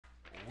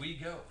we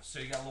go. So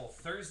you got a little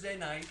Thursday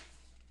night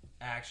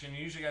action.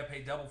 You usually got to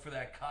pay double for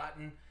that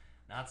cotton.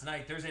 Not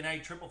tonight. Thursday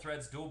night, triple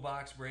threads, dual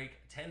box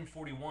break,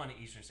 10:41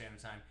 Eastern Standard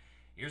Time.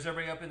 Here's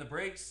everybody up in the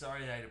breaks.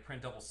 Sorry that I had to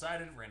print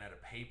double-sided. Ran out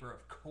of paper,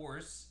 of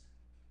course.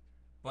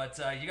 But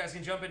you guys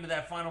can jump into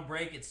that final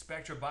break. It's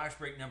Spectra box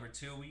break number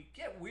 2. We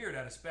get weird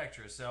out of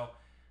Spectra, so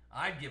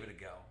I'd give it a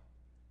go.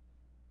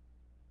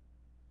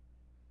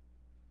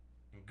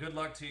 And good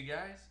luck to you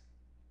guys.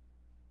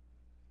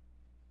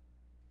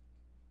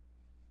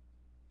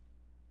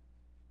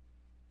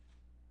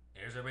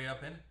 Here's everybody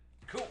up in.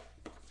 Cool.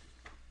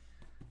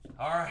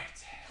 All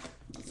right.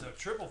 So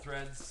triple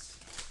threads.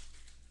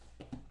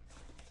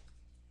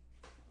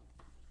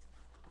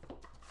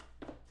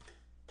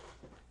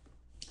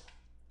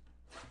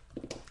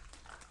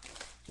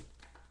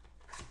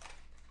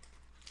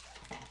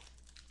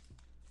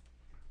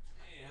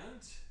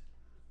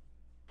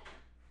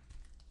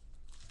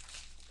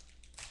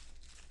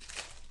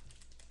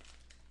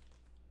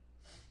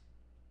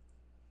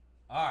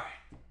 All right,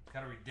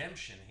 got a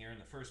redemption here in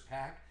the first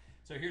pack.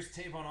 So here's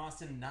Tavon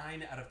Austin,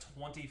 9 out of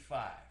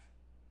 25.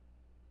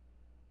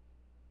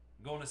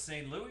 Going to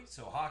St. Louis,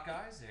 so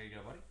Hawkeyes. There you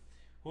go, buddy.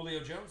 Julio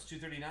Jones,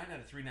 239 out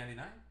of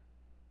 399.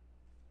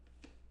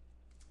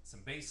 Some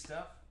base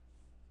stuff.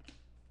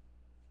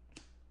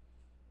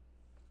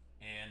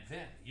 And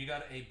then you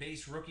got a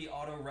base rookie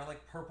auto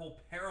relic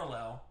purple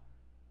parallel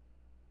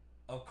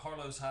of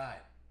Carlos Hyde.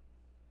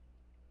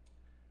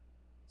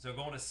 So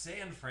going to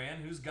San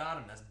Fran, who's got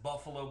him? That's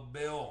Buffalo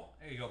Bill.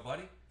 There you go,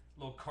 buddy. A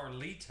little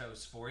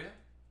Carlitos for you.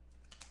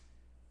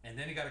 And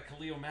then you got a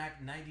Khalil Mack,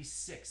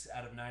 96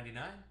 out of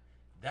 99.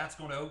 That's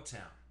going to Oaktown.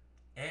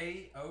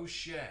 A.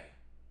 O'Shea.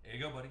 There you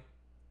go, buddy.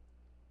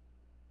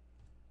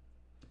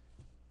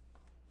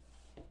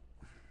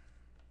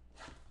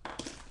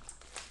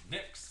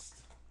 Next.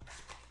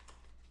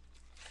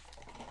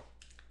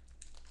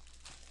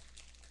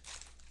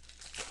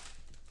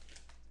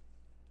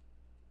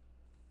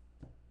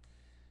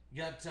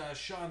 You got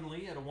Sean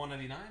Lee at a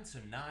 199, so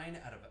 9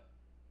 out of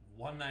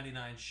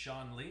 199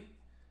 Sean Lee.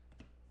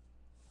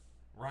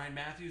 Ryan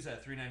Matthews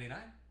at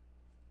 399.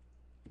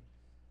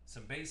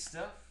 Some base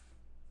stuff.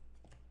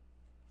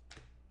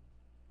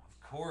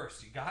 Of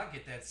course, you got to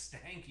get that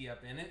Stanky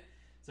up in it.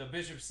 So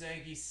Bishop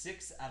Stanky,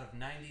 6 out of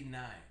 99.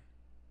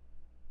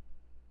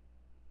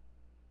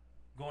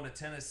 Going to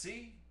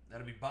Tennessee,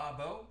 that'll be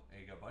Bobo. There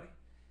you go, buddy.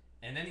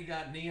 And then you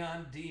got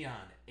Neon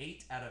Dion,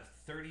 8 out of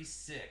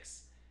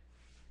 36.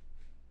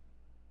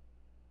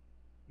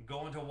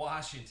 Going to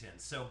Washington.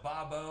 So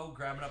Bobo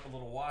grabbing up a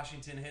little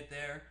Washington hit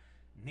there.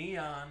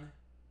 Neon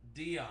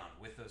Dion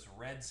with those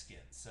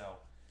Redskins. So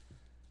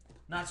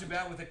not too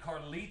bad with the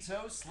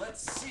Carlitos.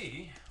 Let's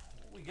see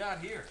what we got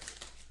here.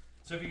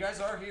 So if you guys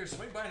are here,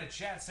 swing by in the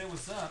chat, say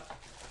what's up.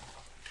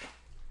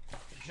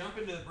 Jump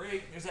into the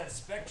break. There's that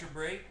Spectra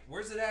break.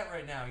 Where's it at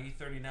right now,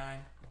 E39?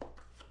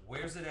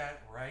 Where's it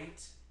at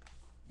right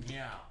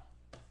now?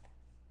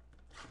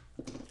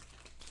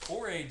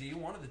 Or AD,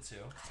 one of the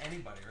two.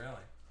 Anybody,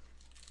 really.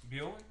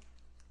 Bueller?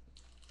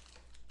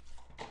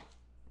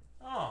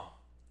 Oh.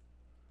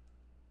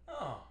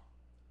 Oh.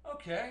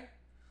 Okay.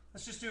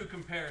 Let's just do a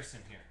comparison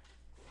here.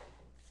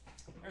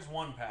 There's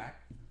one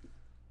pack.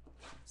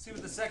 See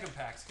what the second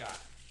pack's got.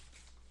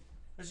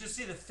 Let's just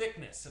see the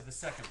thickness of the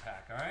second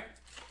pack, alright?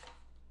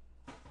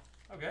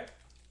 Okay.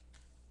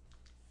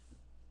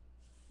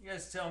 You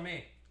guys tell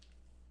me.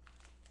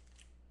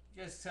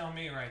 You guys tell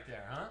me right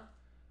there, huh?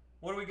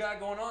 What do we got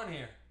going on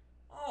here?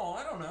 Oh,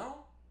 I don't know.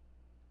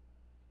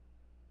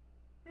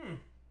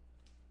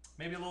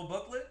 Maybe a little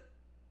booklet?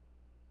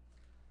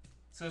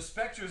 So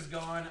Spectra's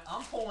gone.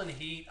 I'm pulling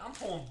heat. I'm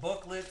pulling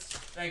booklets.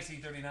 Thanks,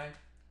 E39.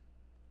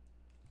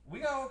 We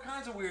got all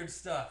kinds of weird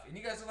stuff. And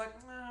you guys are like,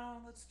 no,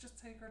 let's just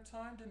take our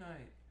time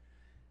tonight.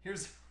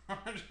 Here's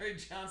Andre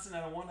Johnson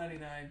out of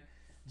 199.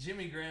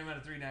 Jimmy Graham out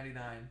of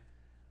 399.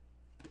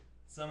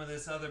 Some of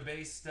this other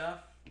base stuff.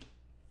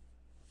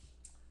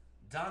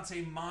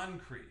 Dante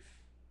Moncrief.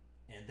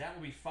 And that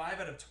will be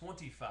 5 out of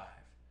 25.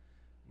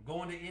 I'm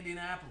going to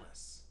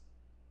Indianapolis.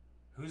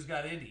 Who's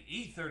got Indy?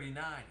 E39.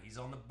 He's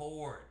on the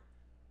board.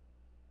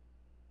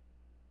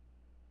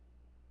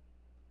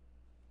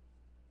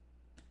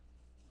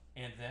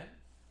 And then,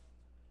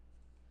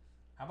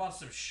 how about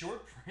some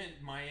short print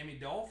Miami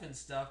Dolphins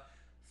stuff?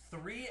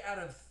 3 out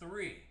of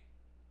 3.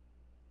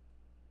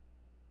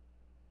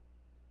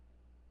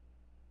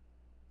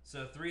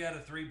 So 3 out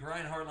of 3.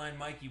 Brian Hartline,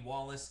 Mikey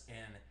Wallace,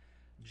 and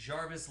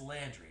Jarvis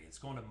Landry. It's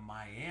going to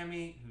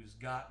Miami. Who's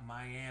got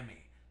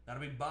Miami?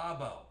 That'll be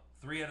Bobo.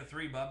 3 out of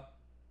 3, bub.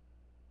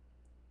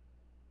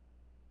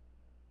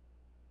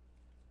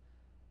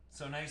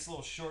 So nice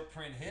little short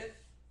print hit.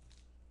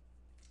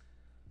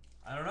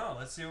 I don't know.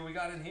 Let's see what we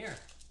got in here.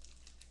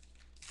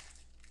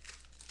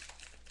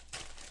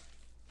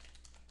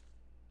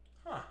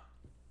 Huh.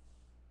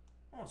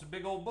 Oh, it's a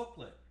big old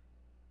booklet.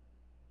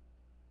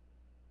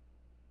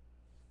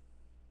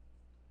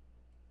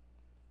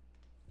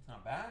 It's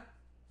not bad.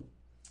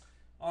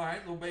 All right,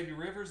 little baby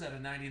Rivers at a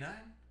 99.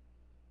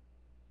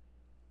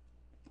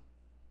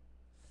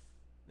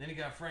 Then you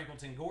got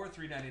Franklinton Gore,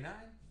 $3.99.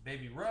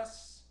 Baby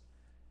Russ,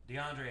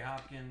 DeAndre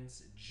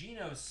Hopkins,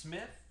 Geno Smith.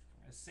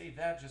 I'm going to save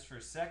that just for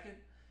a second.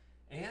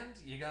 And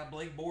you got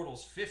Blake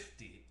Bortles,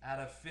 50 out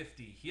of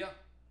 50. Yep.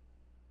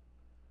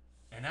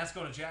 And that's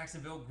going to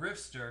Jacksonville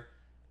Grifster.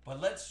 But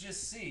let's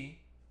just see,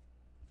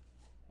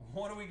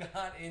 what do we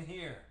got in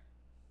here?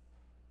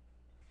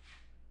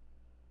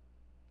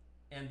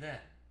 And then,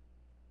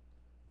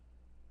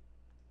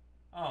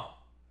 oh.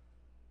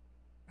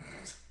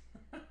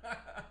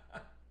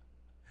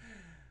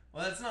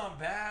 Well, that's not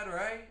bad,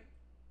 right?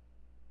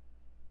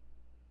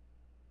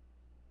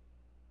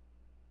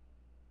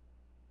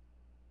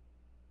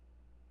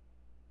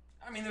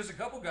 I mean, there's a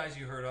couple guys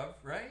you heard of,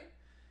 right?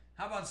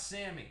 How about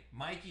Sammy,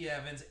 Mikey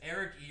Evans,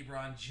 Eric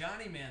Ebron,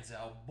 Johnny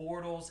Manziel,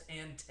 Bortles,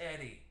 and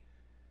Teddy?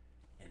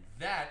 And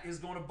that is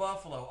going to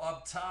Buffalo.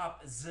 Up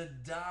top,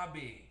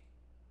 Zadabi.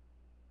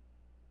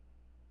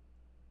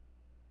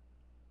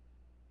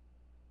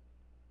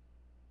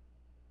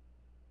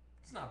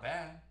 It's not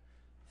bad.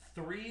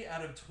 3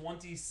 out of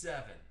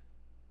 27.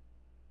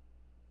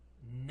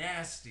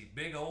 Nasty,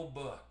 big old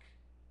book.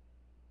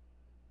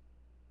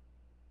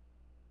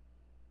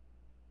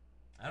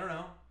 I don't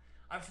know.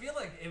 I feel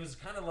like it was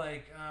kind of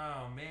like,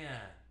 oh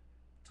man,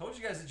 told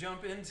you guys to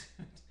jump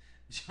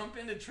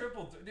into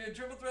triple. Dude,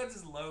 triple threads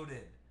is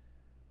loaded.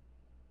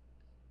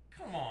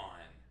 Come on,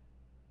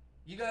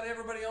 you got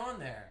everybody on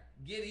there.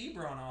 Get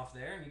Ebron off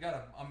there, and you got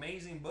an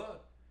amazing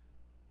book.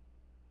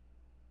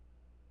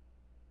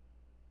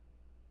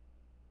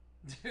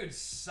 Dude,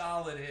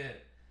 solid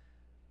hit.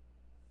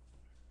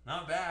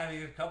 Not bad. I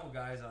mean, a couple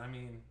guys. I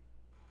mean,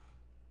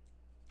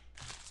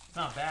 it's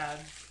not bad.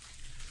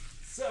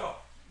 So,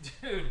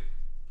 dude,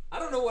 I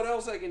don't know what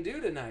else I can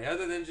do tonight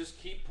other than just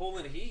keep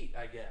pulling heat,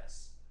 I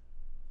guess.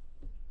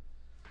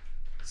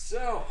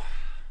 So,